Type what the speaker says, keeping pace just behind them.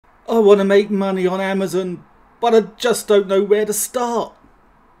I want to make money on Amazon, but I just don't know where to start.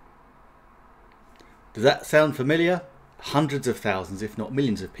 Does that sound familiar? Hundreds of thousands, if not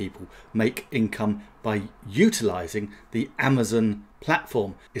millions of people make income by utilising the Amazon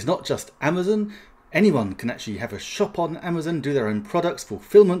platform. It's not just Amazon. Anyone can actually have a shop on Amazon, do their own products,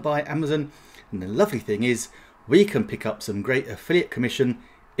 fulfillment by Amazon. And the lovely thing is we can pick up some great affiliate commission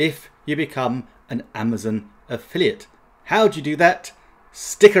if you become an Amazon affiliate. How do you do that?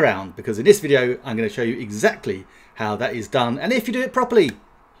 Stick around, because in this video I'm going to show you exactly how that is done, and if you do it properly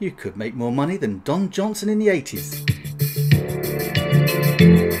you could make more money than Don Johnson in the 80s.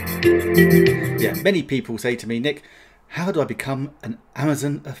 Yeah, many people say to me, Nick, how do I become an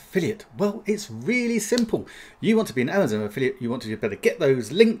Amazon affiliate? Well, it's really simple. You want to be an Amazon affiliate, you want to be able to get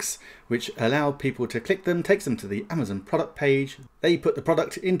those links which allow people to click them, takes them to the Amazon product page. They put the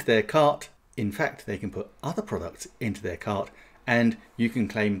product into their cart. In fact, they can put other products into their cart, and you can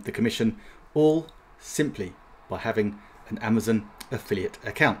claim the commission, all simply by having an Amazon affiliate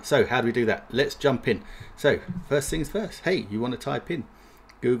account. So how do we do that? Let's jump in. So first things first, hey, you want to type in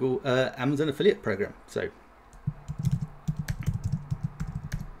Google Amazon affiliate program. So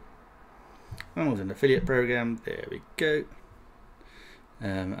Amazon affiliate program, there we go.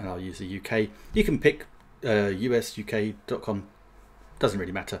 And I'll use the UK. You can pick US, UK.com, doesn't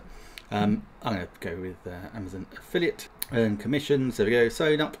really matter. I'm going to go with Amazon affiliate. Earn commissions, there we go.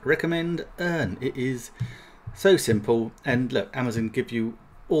 Sign up, recommend, earn. It is so simple, and look, Amazon give you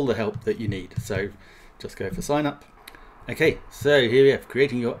all the help that you need. So just go for sign up. Okay, so here we have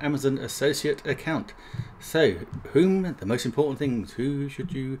creating your Amazon associate account. So whom, the most important things, who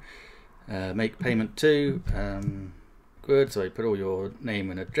should you make payment to? Good, so you put all your name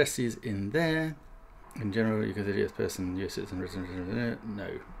and addresses in there. In general, you consider this person US citizen, resident.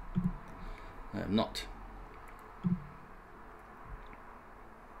 No, I am not.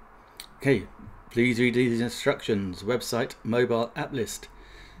 Okay, please read these instructions. Website, mobile app list.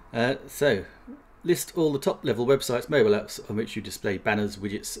 So list all the top level websites, mobile apps on which you display banners,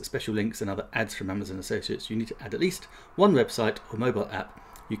 widgets, special links and other ads from Amazon associates. You need to add at least one website or mobile app.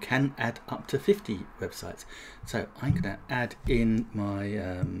 You can add up to 50 websites. So I'm going to add in my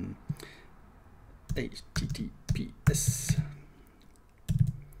HTTPS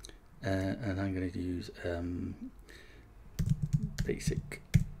and I'm going to use basic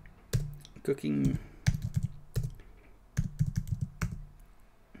cooking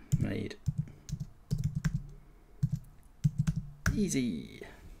made easy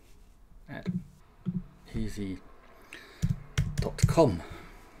at easy.com.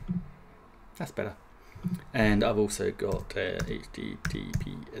 That's better. And I've also got HTTPS.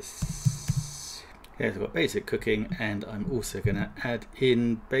 Okay, so I've got basic cooking, and I'm also going to add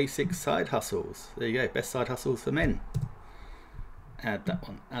in basic side hustles. There you go, best side hustles for men. Add that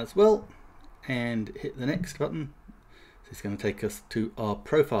one as well, and hit the next button. So it's going to take us to our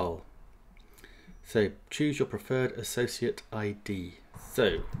profile. So choose your preferred associate ID.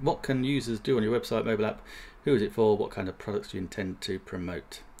 So what can users do on your website, mobile app? Who is it for? What kind of products do you intend to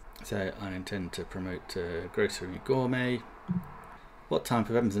promote? So I intend to promote grocery gourmet. What type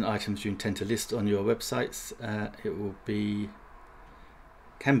of Amazon items do you intend to list on your websites? It will be,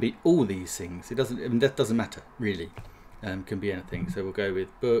 can be all these things. It doesn't, I mean, that doesn't matter really. Can be anything. So we'll go with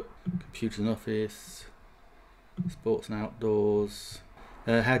book, computers and office, sports and outdoors.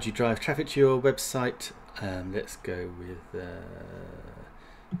 How do you drive traffic to your website? Let's go with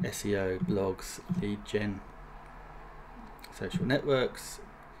SEO, blogs, lead gen, social networks,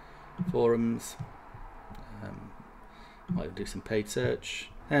 forums. Might do some paid search.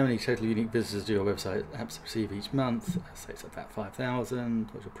 How many total unique visitors do your website apps receive each month? Say it's about 5,000.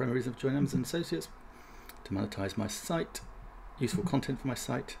 What's your primary reason for joining Amazon Associates? To monetize my site, useful content for my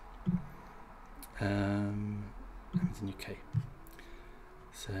site. Amazon UK.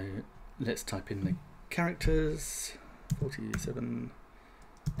 So let's type in the characters. 47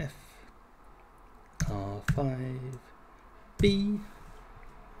 F R5 B,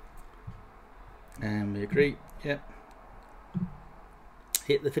 and we agree. Yep.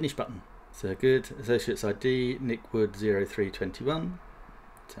 Hit the finish button. So good. Associates ID Nick Wood 0321.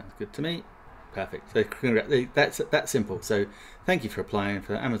 Sounds good to me. Perfect. So that's simple. So thank you for applying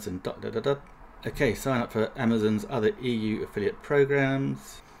for Amazon. Okay, sign up for Amazon's other EU affiliate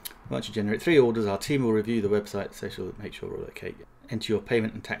programs. Once you generate 3 orders, our team will review the website, so she'll make sure we're all okay. Enter your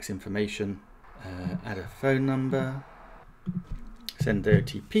payment and tax information. Add a phone number. Send the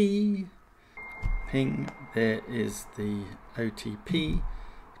OTP. Ping. There is the OTP.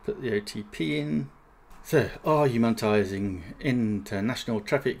 Put the OTP in. So, are you monetizing international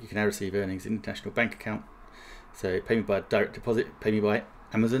traffic? You can now receive earnings in international bank account. So, pay me by direct deposit, pay me by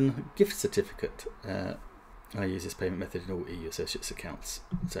Amazon gift certificate. I use this payment method in all EU associates accounts.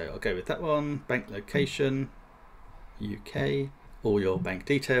 So I'll go with that one. Bank location, UK, all your bank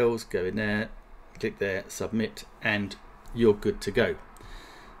details, go in there, click there, submit, and you're good to go.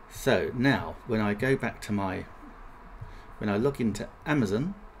 So now when I go back to when I log into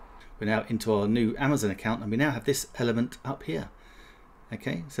Amazon, we're now into our new Amazon account, and we now have this element up here.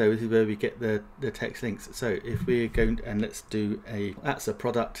 Okay, so this is where we get the text links. So if we're going to, and let's do that's a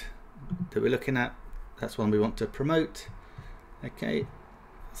product that we're looking at. That's one we want to promote. Okay,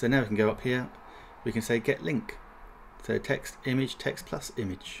 so now we can go up here. We can say get link. So text, image, text plus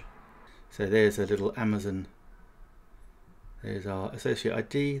image. So there's a little Amazon. There's our associate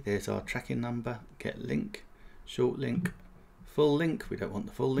ID. There's our tracking number. Get link, short link, full link. We don't want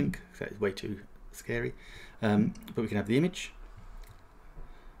the full link, because that is way too scary. But we can have the image.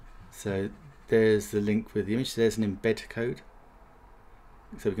 So there's the link with the image. So there's an embed code.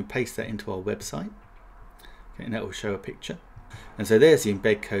 So we can paste that into our website. Okay, and that will show a picture. And so there's the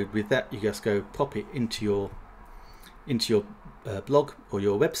embed code. With that, you just go pop it into your blog or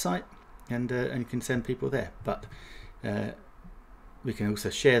your website, and you can send people there. But we can also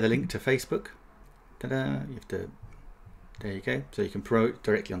share the link to Facebook. Ta-da! You have to. There you go. So you can promote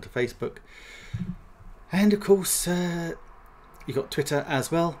directly onto Facebook, and of course you got Twitter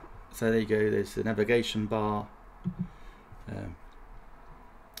as well. So there you go. There's the navigation bar.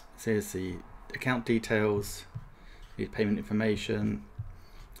 There's the account details, the payment information.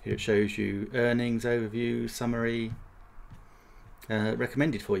 Here it shows you earnings overview, summary,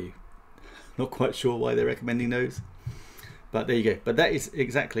 recommended for you. Not quite sure why they're recommending those, but there you go. But that is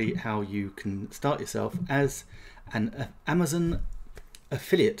exactly how you can start yourself as an Amazon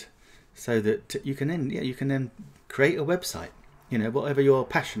affiliate, so that you can then create a website. You know, whatever your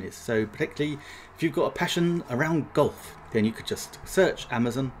passion is. So particularly if you've got a passion around golf, then you could just search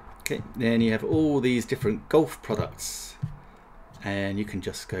Amazon. Okay, then you have all these different golf products, and you can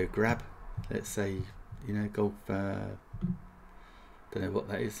just go grab, let's say, you know, golf, don't know what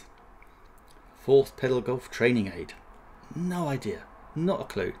that is, fourth pedal golf training aid. No idea, not a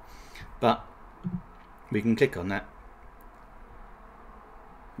clue, but we can click on that.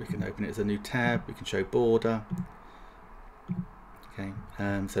 We can open it as a new tab. We can show border. Okay,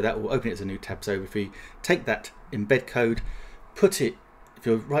 so that will open it as a new tab. So if we take that embed code, put it, if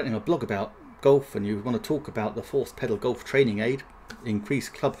you're writing a blog about golf and you want to talk about the forced pedal golf training aid, increase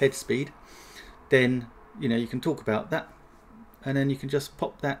club head speed, then you know you can talk about that, and then you can just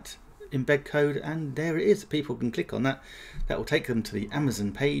pop that embed code, and there it is. People can click on that. That will take them to the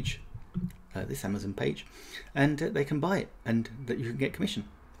Amazon page, this Amazon page, and they can buy it, and that you can get commission.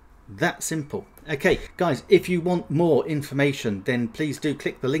 That simple. Okay guys, if you want more information, then please do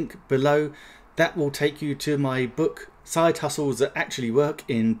click the link below. That will take you to my book, Side Hustles That Actually Work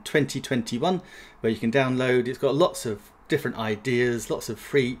in 2021, where you can download. It's got lots of different ideas, lots of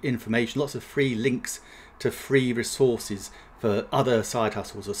free information, lots of free links to free resources for other side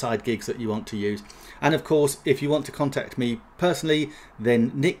hustles or side gigs that you want to use. And of course, if you want to contact me personally,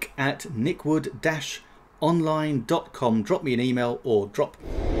 then nick@nickwood-online.com. Drop me an email or drop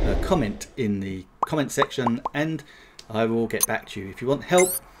a comment in the comment section, and I will get back to you. If you want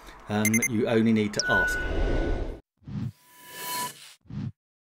help, you only need to ask.